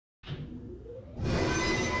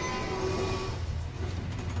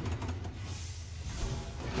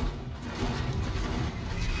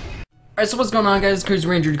Alright, so what's going on, guys? Crazy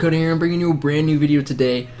Ranger Dakoteh here. I'm bringing you a brand new video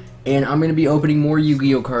today, and I'm going to be opening more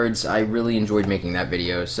Yu-Gi-Oh cards. I really enjoyed making that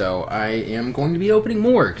video, so I am going to be opening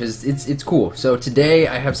more, because it's cool. So today,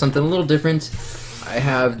 I have something a little different. I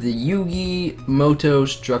have the Yugi Moto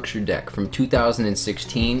Structure Deck from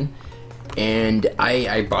 2016, and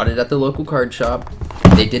I bought it at the local card shop.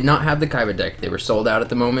 They did not have the Kaiba deck. They were sold out at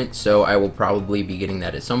the moment, so I will probably be getting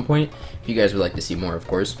that at some point, if you guys would like to see more, of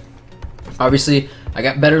course. Obviously, I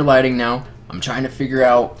got better lighting now. I'm trying to figure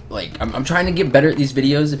out, like, I'm trying to get better at these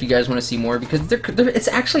videos if you guys want to see more, because it's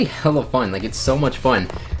actually hella fun. Like, it's so much fun.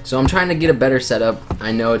 So I'm trying to get a better setup.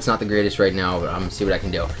 I know it's not the greatest right now, but I'm going to see what I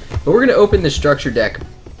can do. But we're going to open the structure deck.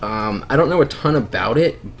 I don't know a ton about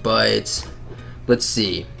it, but let's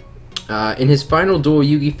see. In his final duel,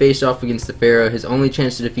 Yugi faced off against the Pharaoh. His only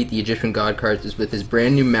chance to defeat the Egyptian God cards is with his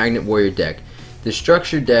brand new Magnet Warrior deck. The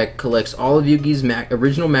structure deck collects all of Yugi's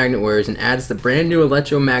original Magnet Warriors and adds the brand new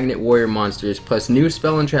Electromagnet Warrior monsters, plus new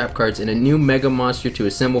spell and trap cards and a new Mega Monster to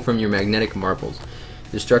assemble from your magnetic marbles.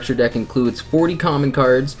 The structure deck includes 40 common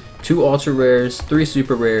cards, 2 ultra rares, 3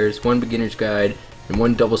 super rares, 1 beginner's guide, and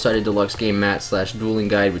 1 double-sided deluxe game mat / dueling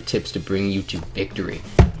guide with tips to bring you to victory.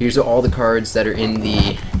 Here's all the cards that are in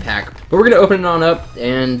the pack. But we're going to open it on up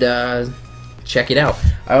and check it out.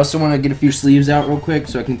 I also want to get a few sleeves out real quick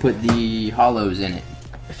so I can put the hollows in it.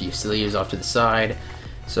 A few sleeves off to the side.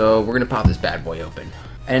 So we're going to pop this bad boy open.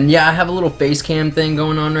 And yeah, I have a little face cam thing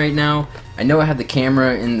going on right now. I know I have the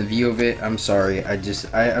camera in the view of it. I'm sorry.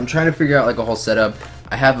 I'm trying to figure out like a whole setup.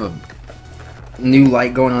 I have a new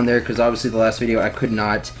light going on there because obviously the last video I could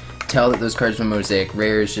not tell that those cards were mosaic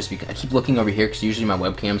rares just because I keep looking over here because usually my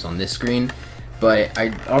webcam's on this screen. But I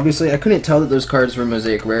couldn't tell that those cards were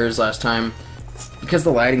mosaic rares last time because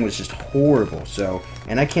the lighting was just horrible. So,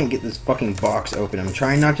 and I can't get this fucking box open. I'm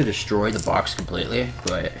trying not to destroy the box completely,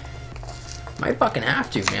 but might fucking have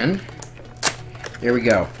to, man. Here we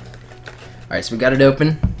go. Alright, so we got it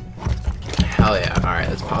open. Hell yeah. Alright,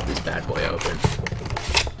 let's pop this bad boy open.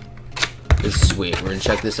 This is sweet. We're gonna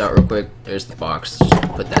check this out real quick. There's the box. Just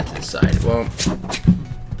put that to the side. Well,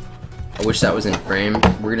 I wish that was in frame.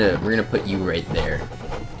 We're gonna put you right there.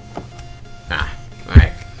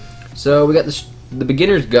 Alright. So we got the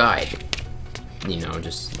beginner's guide. You know,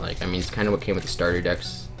 just like, I mean, it's kind of what came with the starter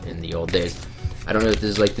decks in the old days. I don't know if this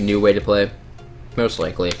is like the new way to play. Most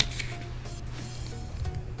likely.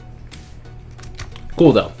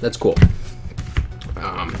 Cool though. That's cool.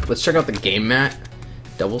 Let's check out the game mat.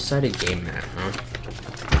 Double-sided game mat, huh?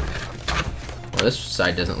 Well, this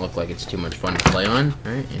side doesn't look like it's too much fun to play on,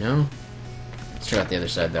 right? You know? Let's check out the other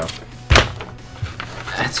side though.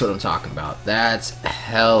 That's what I'm talking about. That's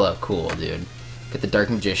hella cool, dude. Get the Dark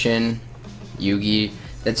Magician, Yugi.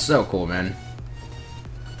 That's so cool, man.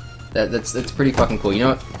 That's pretty fucking cool. You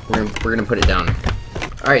know what? We're gonna put it down.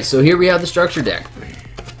 All right, so here we have the structure deck.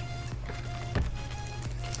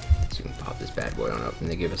 So we can pop this bad boy on up, and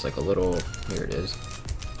they give us like a little. Here it is.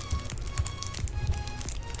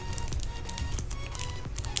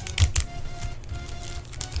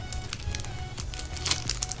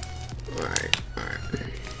 All right.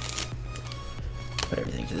 Put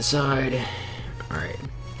everything to the side. Alright.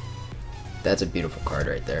 That's a beautiful card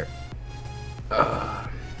right there.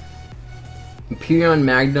 Imperion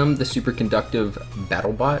Magnum, the superconductive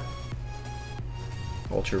BattleBot.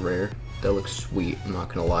 Ultra rare. That looks sweet, I'm not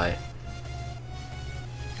gonna lie.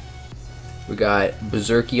 We got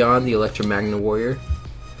Berserkion, the Electromagnet Warrior.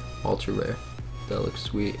 Ultra rare. That looks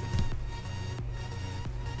sweet.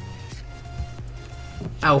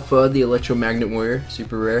 Alpha, the Electromagnet Warrior.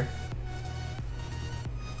 Super rare.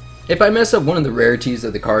 If I mess up one of the rarities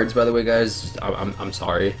of the cards, by the way, guys, I'm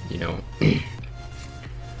sorry, you know.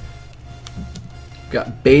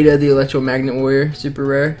 Got Beta, the Electromagnet Warrior, super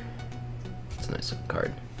rare. It's a nice looking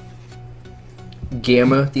card.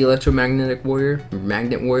 Gamma, the Electromagnetic Warrior,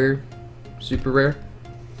 Magnet Warrior, super rare.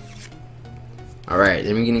 Alright,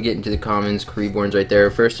 then we're going to get into the commons, Reborns right there.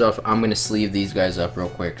 First off, I'm going to sleeve these guys up real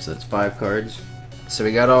quick, so that's 5 cards. So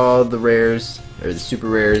we got all the rares, or the super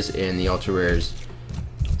rares, and the ultra rares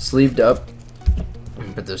sleeved up.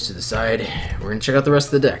 Put those to the side. We're gonna check out the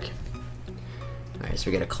rest of the deck. Alright, so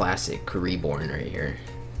we got a classic Reborn right here.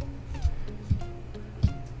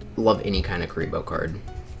 Love any kind of Karibo card.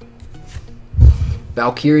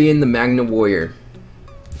 Valkyrian, the Magna Warrior.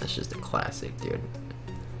 That's just a classic, dude.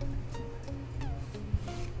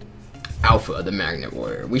 Alpha, the Magnet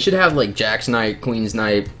Warrior. We should have like Jack's Knight, Queen's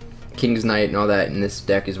Knight, King's Knight, and all that in this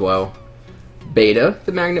deck as well. Beta,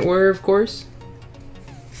 the Magnet Warrior, of course.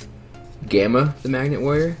 Gamma, the Magnet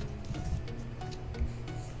Warrior.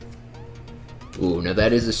 Ooh, now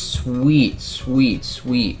that is a sweet, sweet,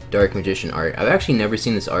 sweet Dark Magician art. I've actually never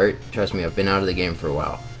seen this art. Trust me, I've been out of the game for a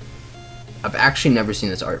while. I've actually never seen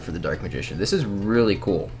this art for the Dark Magician. This is really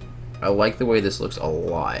cool. I like the way this looks a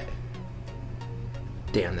lot.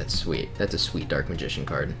 Damn, that's sweet. That's a sweet Dark Magician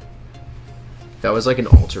card. If that was like an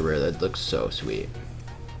ultra rare, that looks so sweet.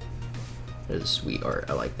 That is a sweet art.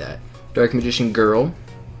 I like that. Dark Magician Girl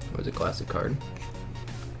was a classic card.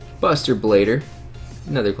 Buster Blader,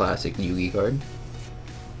 another classic Yugi card.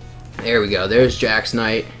 There we go. There's Jack's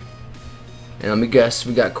Knight. And let me guess,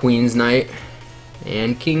 we got Queen's Knight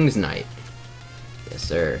and King's Knight. Yes,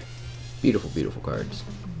 sir. Beautiful, beautiful cards.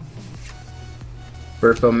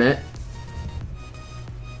 Baphomet.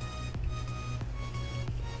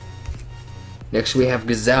 Next we have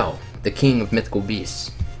Gazelle, the king of mythical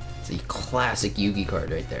beasts. It's a classic Yugi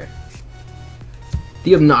card right there.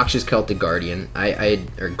 The obnoxious Celtic Guardian,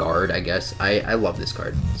 or guard, I guess. I love this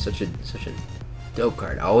card. Such a dope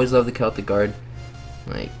card. I always love the Celtic Guard.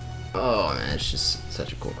 Like, oh man, it's just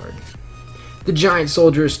such a cool card. The Giant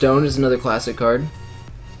Soldier of Stone is another classic card.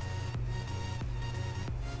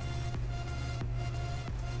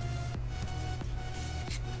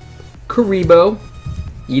 Karibo,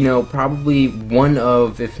 you know, probably one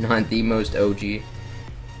of, if not the most OG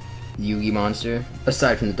Yugi monster,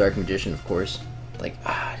 aside from the Dark Magician, of course. Like,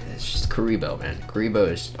 it's just Karibo, man.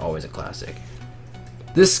 Karibo is always a classic.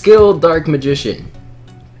 The Skilled Dark Magician.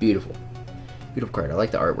 Beautiful. Beautiful card. I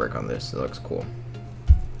like the artwork on this. It looks cool.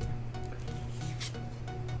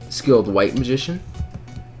 Skilled White Magician.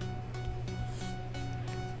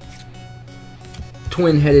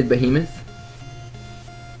 Twin-Headed Behemoth.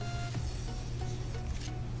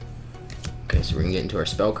 Okay, so we're gonna get into our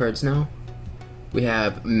spell cards now. We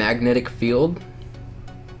have Magnetic Field.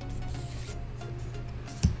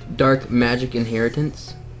 Dark Magic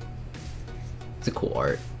Inheritance. It's a cool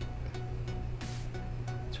art.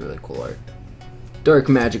 It's really cool art. Dark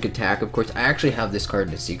Magic Attack, of course. I actually have this card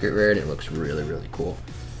in a secret rare and it looks really, really cool.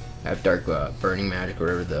 I have Dark Burning Magic, or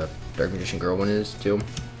whatever the Dark Magician Girl one is, too,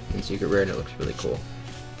 in secret rare, and it looks really cool.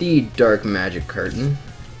 The Dark Magic Curtain.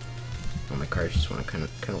 Oh, my cards just want to kind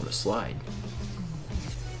of want to slide.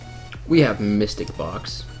 We have Mystic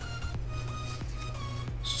Box.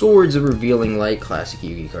 Swords of Revealing Light, classic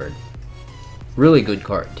Yugi card. Really good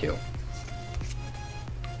card, too.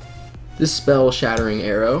 The Spell Shattering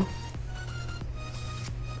Arrow.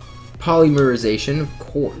 Polymerization, of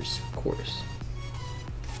course, of course.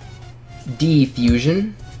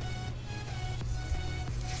 Defusion.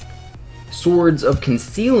 Swords of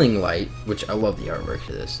Concealing Light, which I love the artwork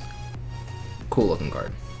for this. Cool looking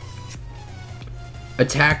card.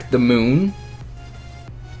 Attack the Moon.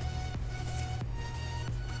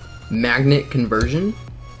 Magnet Conversion.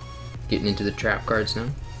 Getting into the trap cards now.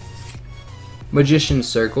 Magician's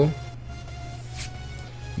Circle.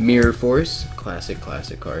 Mirror Force. Classic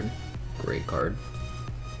card. Great card.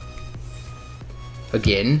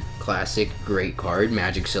 Again, classic, great card.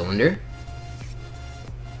 Magic Cylinder.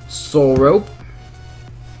 Soul Rope.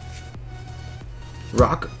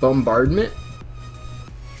 Rock Bombardment.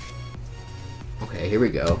 Okay, here we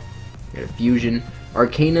go. Got a fusion.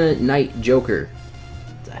 Arcana Knight Joker.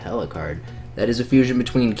 It's a hella card. That is a fusion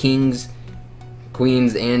between Kings,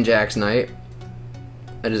 Queens, and Jack's Knight.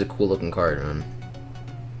 That is a cool looking card, man.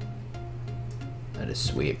 That is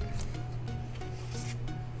sweet.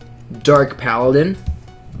 Dark Paladin.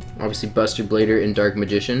 Obviously Buster Blader and Dark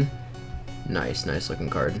Magician. Nice looking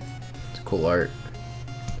card. It's a cool art.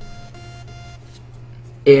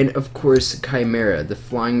 And of course Chimera, the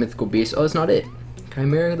Flying Mythical Beast. Oh, that's not it.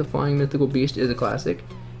 Chimera, the Flying Mythical Beast is a classic.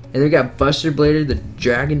 And we got Buster Blader, the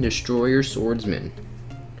Dragon Destroyer Swordsman.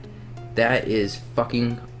 That is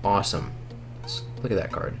fucking awesome. Look at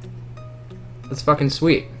that card. That's fucking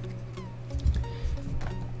sweet.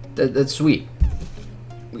 That's sweet.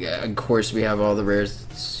 Yeah, of course we have all the rares,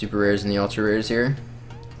 super rares, and the ultra rares here.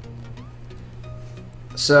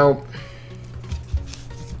 So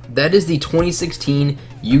that is the 2016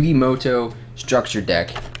 Yu-Gi-Oh! Structure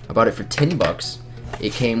deck. I bought it for 10 bucks.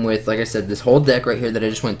 It came with, like I said, this whole deck right here that I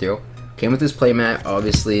just went through. Came with this playmat,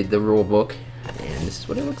 obviously the rule book, and this is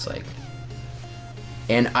what it looks like.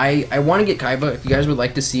 And I want to get Kaiba. If you guys would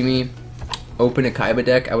like to see me open a Kaiba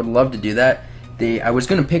deck, I would love to do that. I was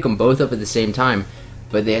going to pick them both up at the same time,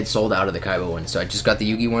 but they had sold out of the Kaiba ones, so I just got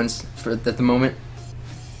the Yugi ones at the moment.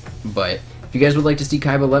 But if you guys would like to see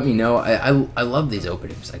Kaiba, let me know. I love these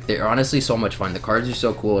openings. Like, they're honestly so much fun. The cards are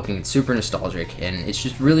so cool looking. It's super nostalgic, and it's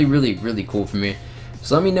just really, really, really cool for me.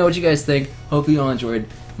 So let me know what you guys think. Hopefully you all enjoyed.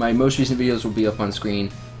 My most recent videos will be up on screen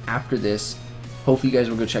after this. Hopefully you guys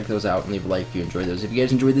will go check those out and leave a like if you enjoyed those. If you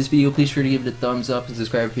guys enjoyed this video, please sure to give it a thumbs up and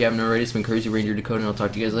subscribe if you haven't already. It's been Crazy Ranger Dakoteh, and I'll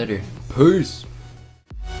talk to you guys later. Peace!